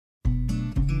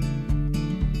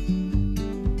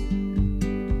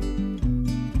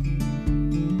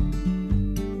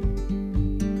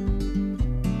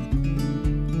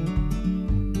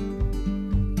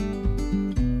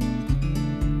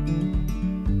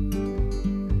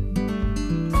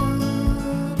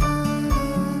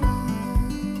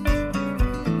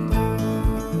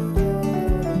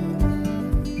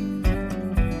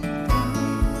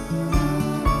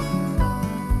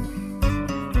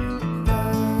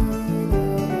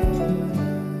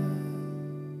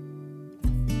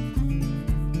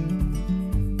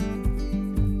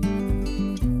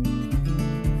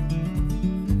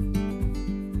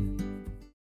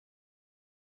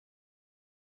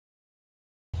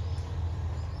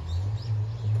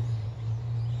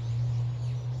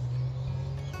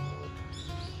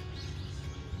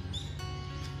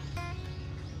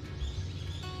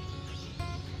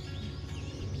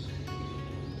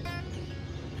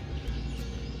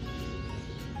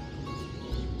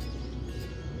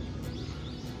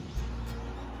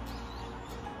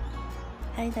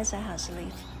嗨，大家好，我是 Liv，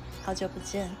 好久不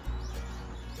见。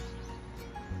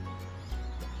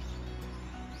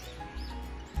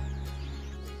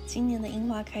今年的樱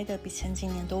花开得比前几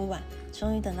年都晚，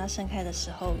终于等到盛开的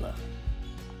时候了。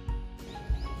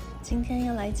今天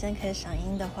要来一间可以赏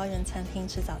樱的花园餐厅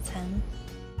吃早餐。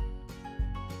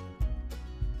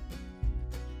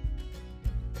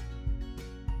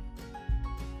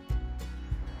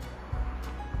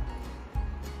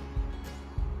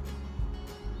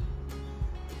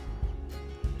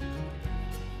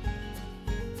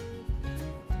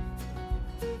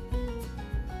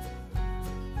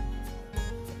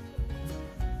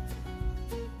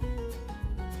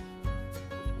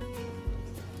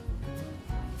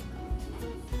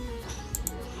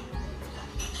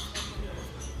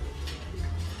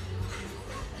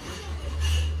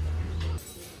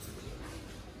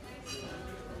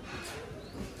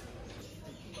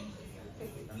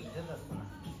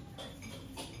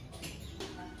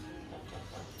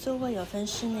座位有分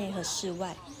室内和室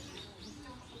外，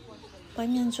外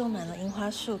面种满了樱花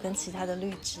树跟其他的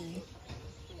绿植。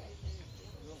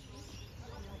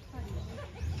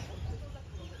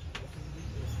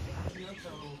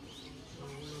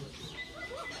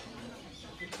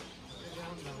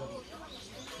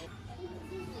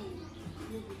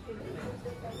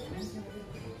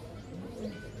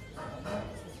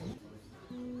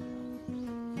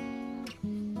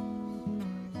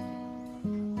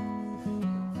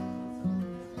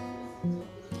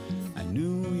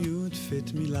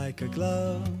Fit me like a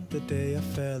glove the day I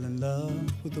fell in love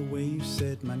with the way you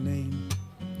said my name.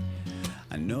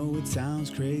 I know it sounds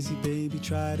crazy, baby,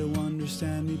 try to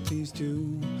understand me, please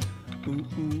do. Ooh,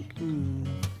 ooh, ooh.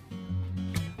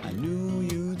 I knew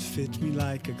you'd fit me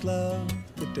like a glove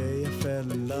the day I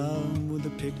fell in love with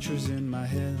the pictures in my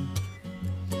head.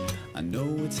 I know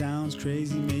it sounds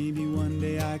crazy, maybe one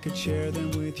day I could share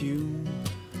them with you.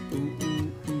 Ooh,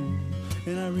 ooh, ooh.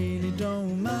 And I really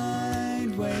don't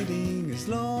mind waiting as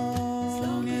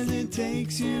long as it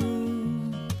takes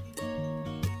you.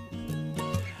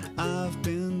 I've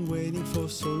been waiting for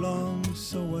so long,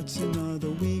 so what's another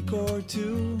week or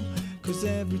two? 'Cause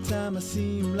every time I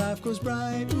see you, life goes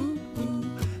bright. Ooh, ooh.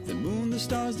 The moon, the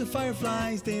stars, the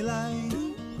fireflies, they light.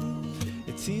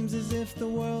 It seems as if the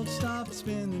world stopped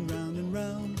spinning round and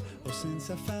round. Oh,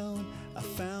 since I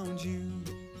found you.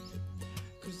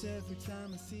 'Cause every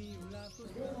time I see you, life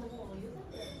goes bright.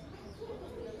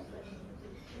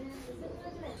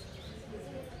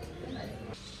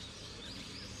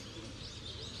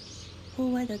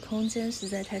 户外的空间实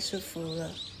在太舒服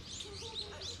了，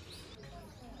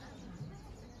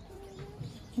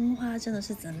樱花真的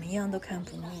是怎么样都看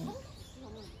不腻。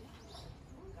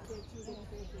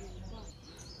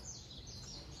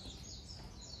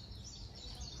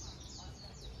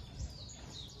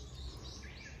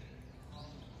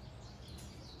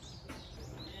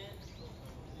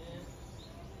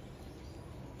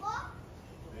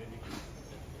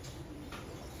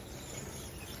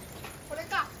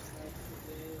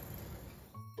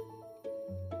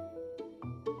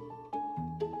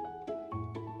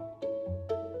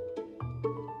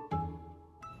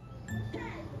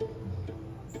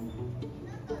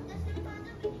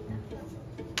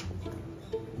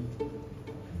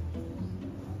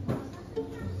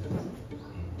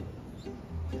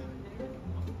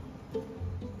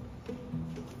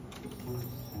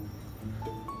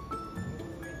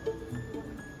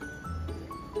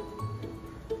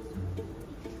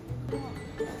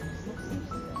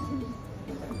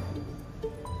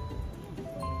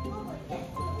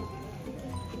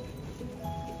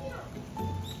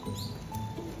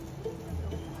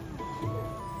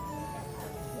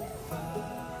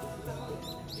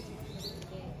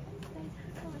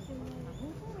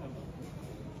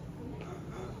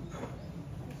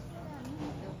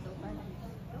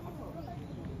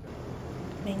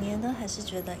每年都还是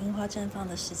觉得樱花绽放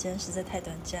的时间实在太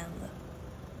短暂了。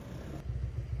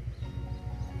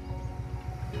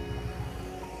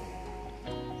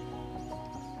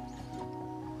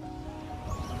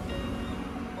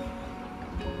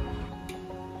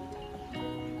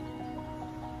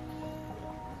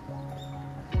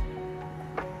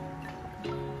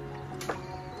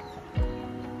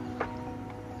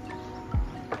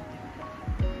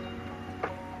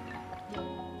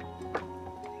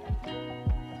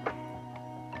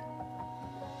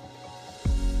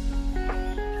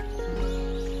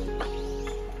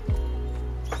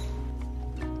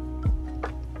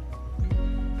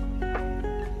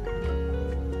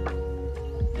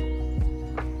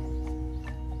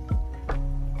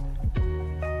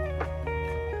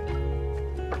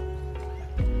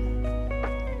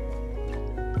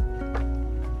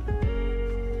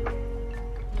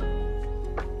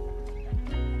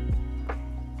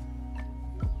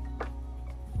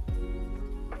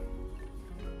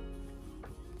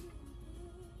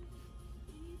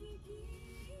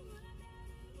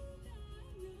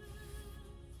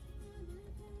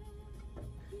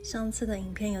上次的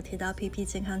影片有提到屁屁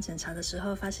健康检查的时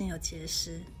候，发现有结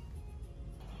石。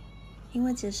因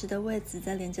为结石的位置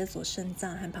在连接左肾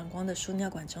脏和膀胱的输尿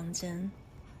管中间。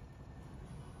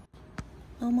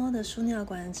猫猫的输尿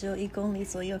管只有1公里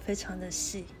左右，非常的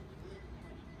细。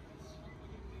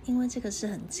因为这个是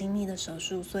很精密的手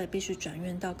术，所以必须转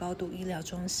院到高度医疗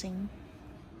中心。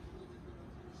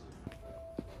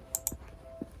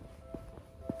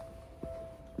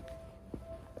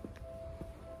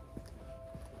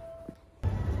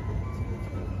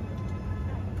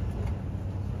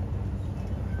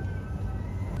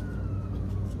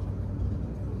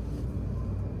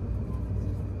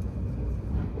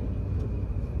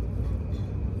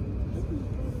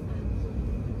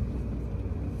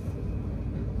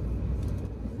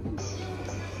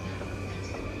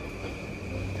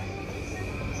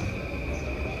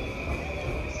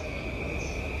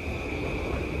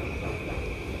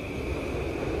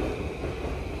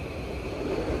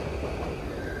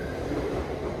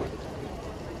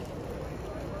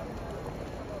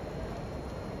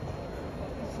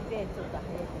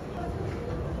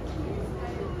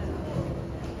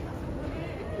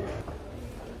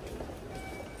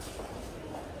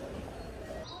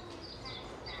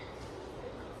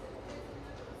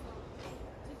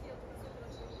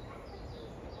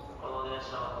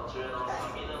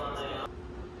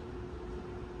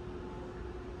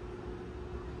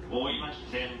大井町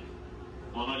線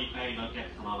お乗り換えのお客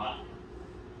様は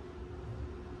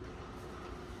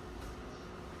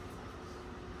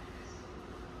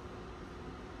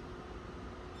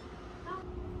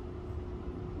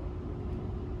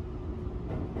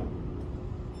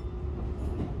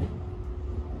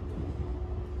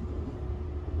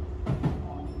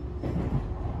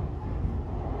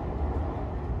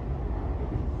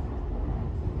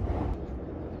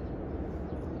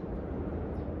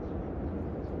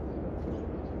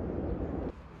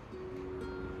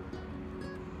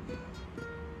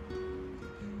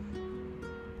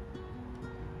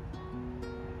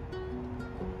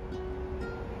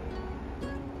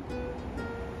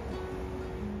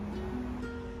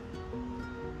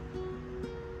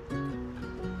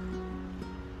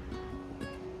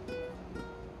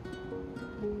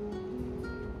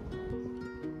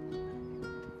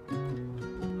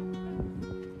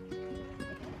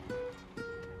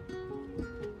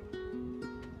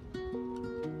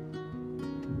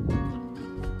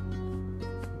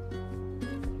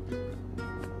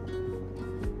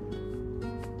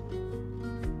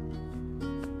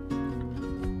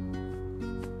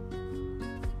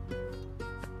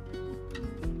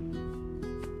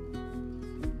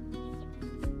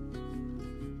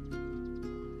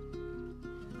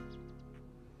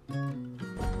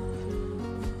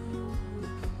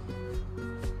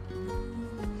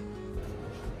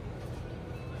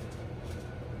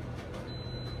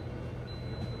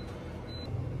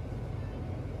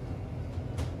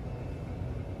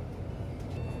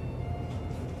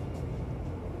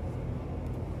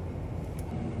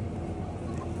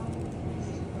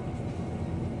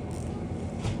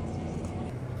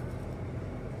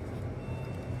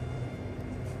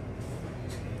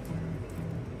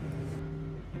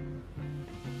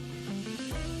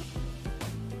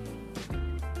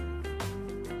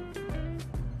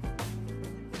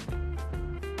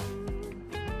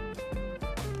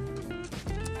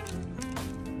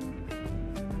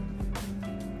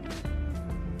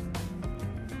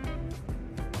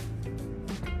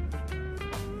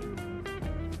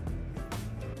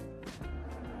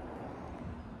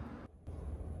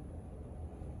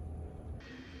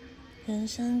人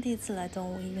生第一次来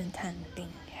动物医院探病。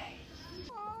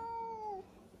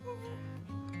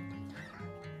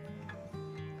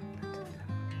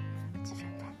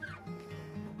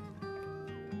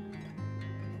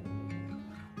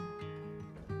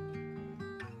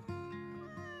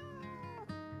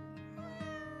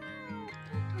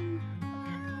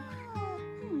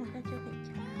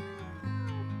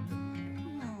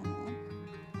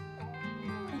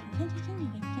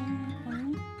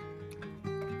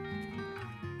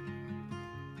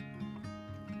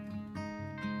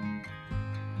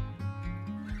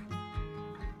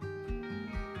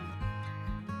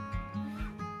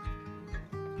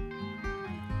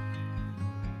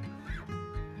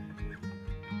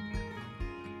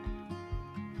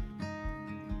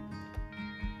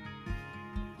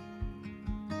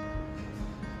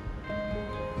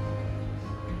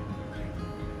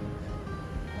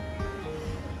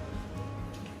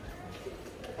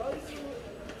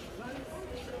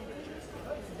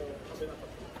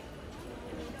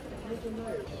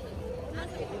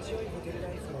心地よいホテルラ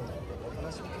イフをお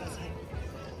楽しみください。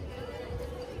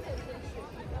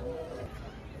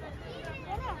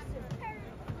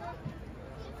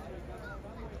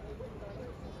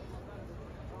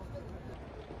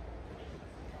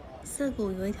涩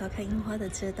谷有一条看樱花的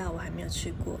街道，我还没有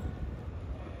去过。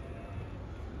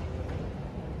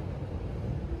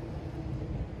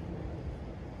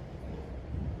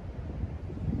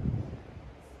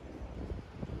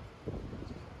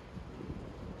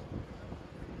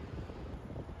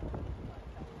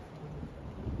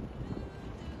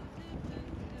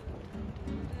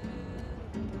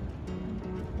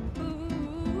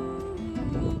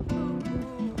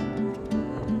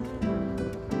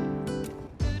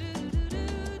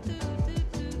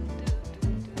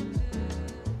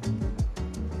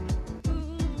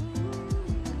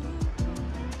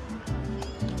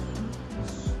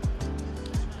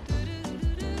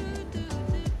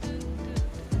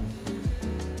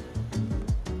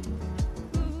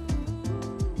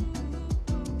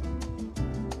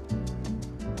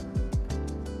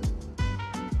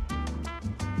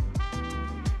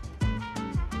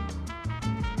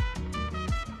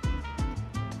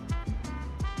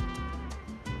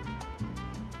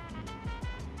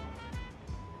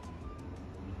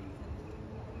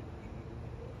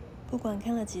不管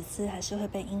看了几次，还是会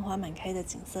被樱花满开的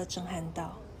景色震撼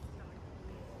到，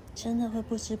真的会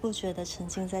不知不觉地沉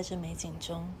浸在这美景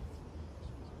中。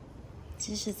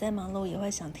即使再忙碌，也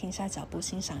会想停下脚步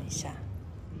欣赏一下。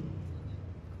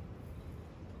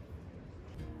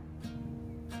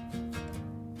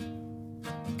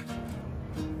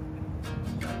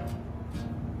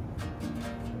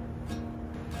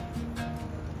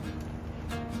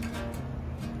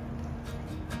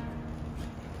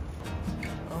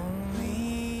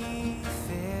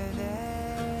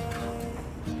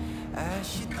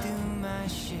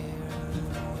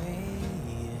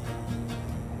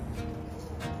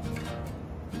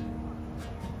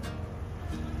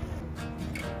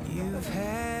You've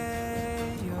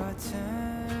had your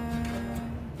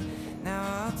turn. Now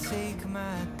I'll take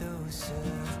my dose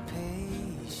of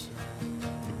patience.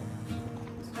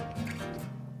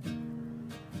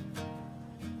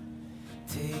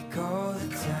 Take all the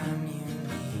time you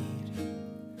need,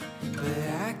 but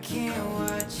I can't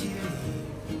watch you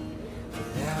leave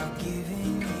without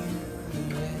giving you the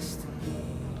rest of me.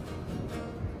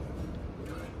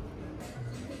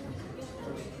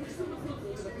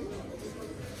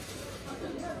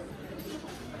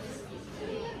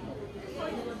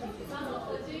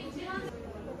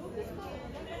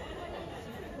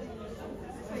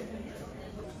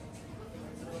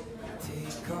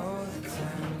 Take all the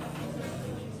time you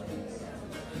need,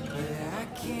 but I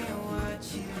can't watch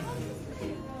you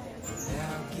leave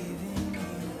without giving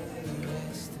you the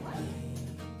rest of me.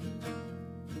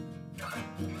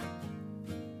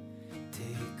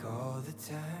 Take all the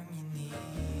time you need,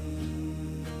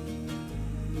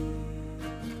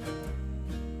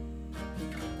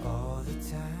 all the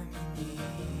time you need.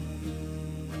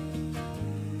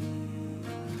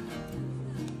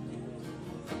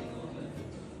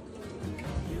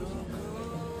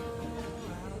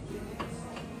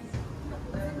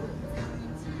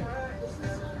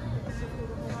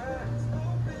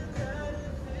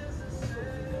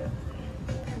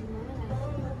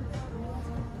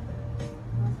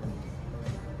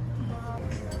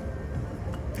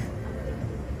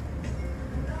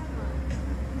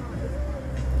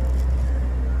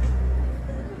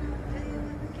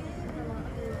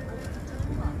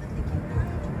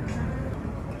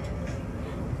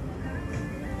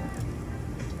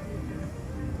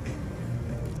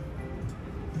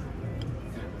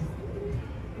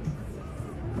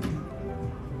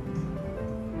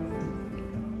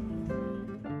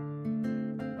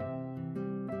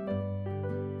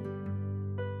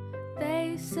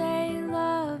 They say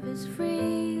love is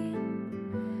free,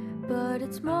 but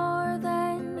it's more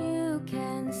than you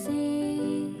can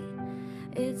see.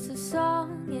 It's a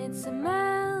song, it's a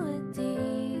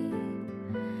melody,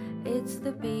 it's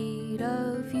the beat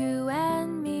of you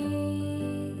and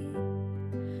me.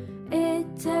 It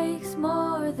takes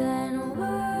more than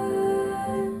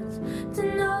words to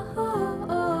know.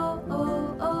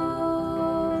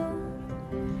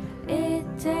 It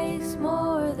takes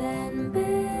more than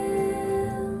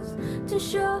bills to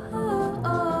show.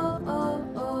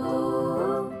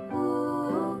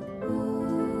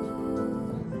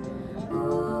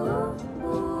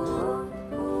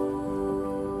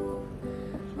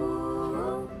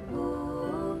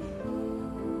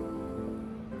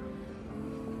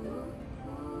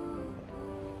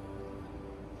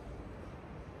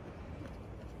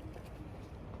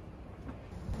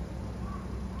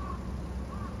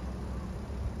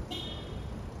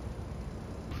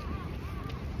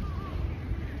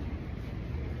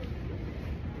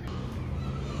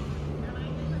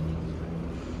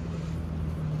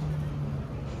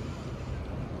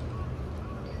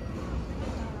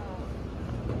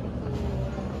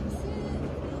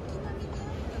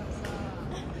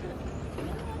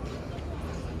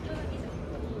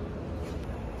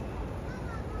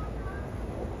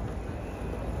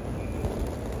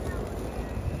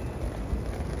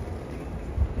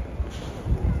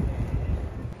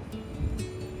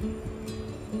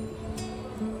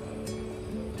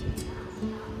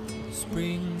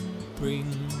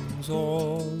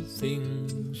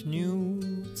 things, new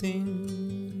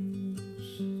things.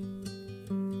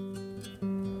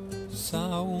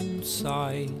 Sound,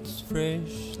 sights,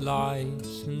 fresh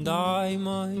lights, and I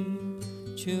might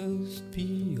just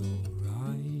be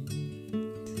alright.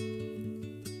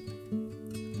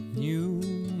 New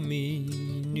me,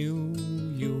 new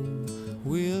you,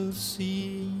 we'll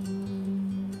see.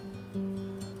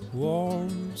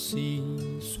 Warm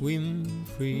sea, swim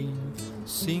free,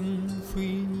 sing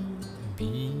free,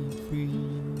 be free.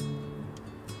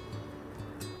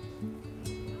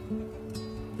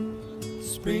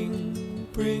 Spring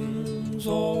brings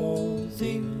all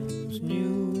things,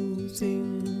 new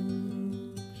things.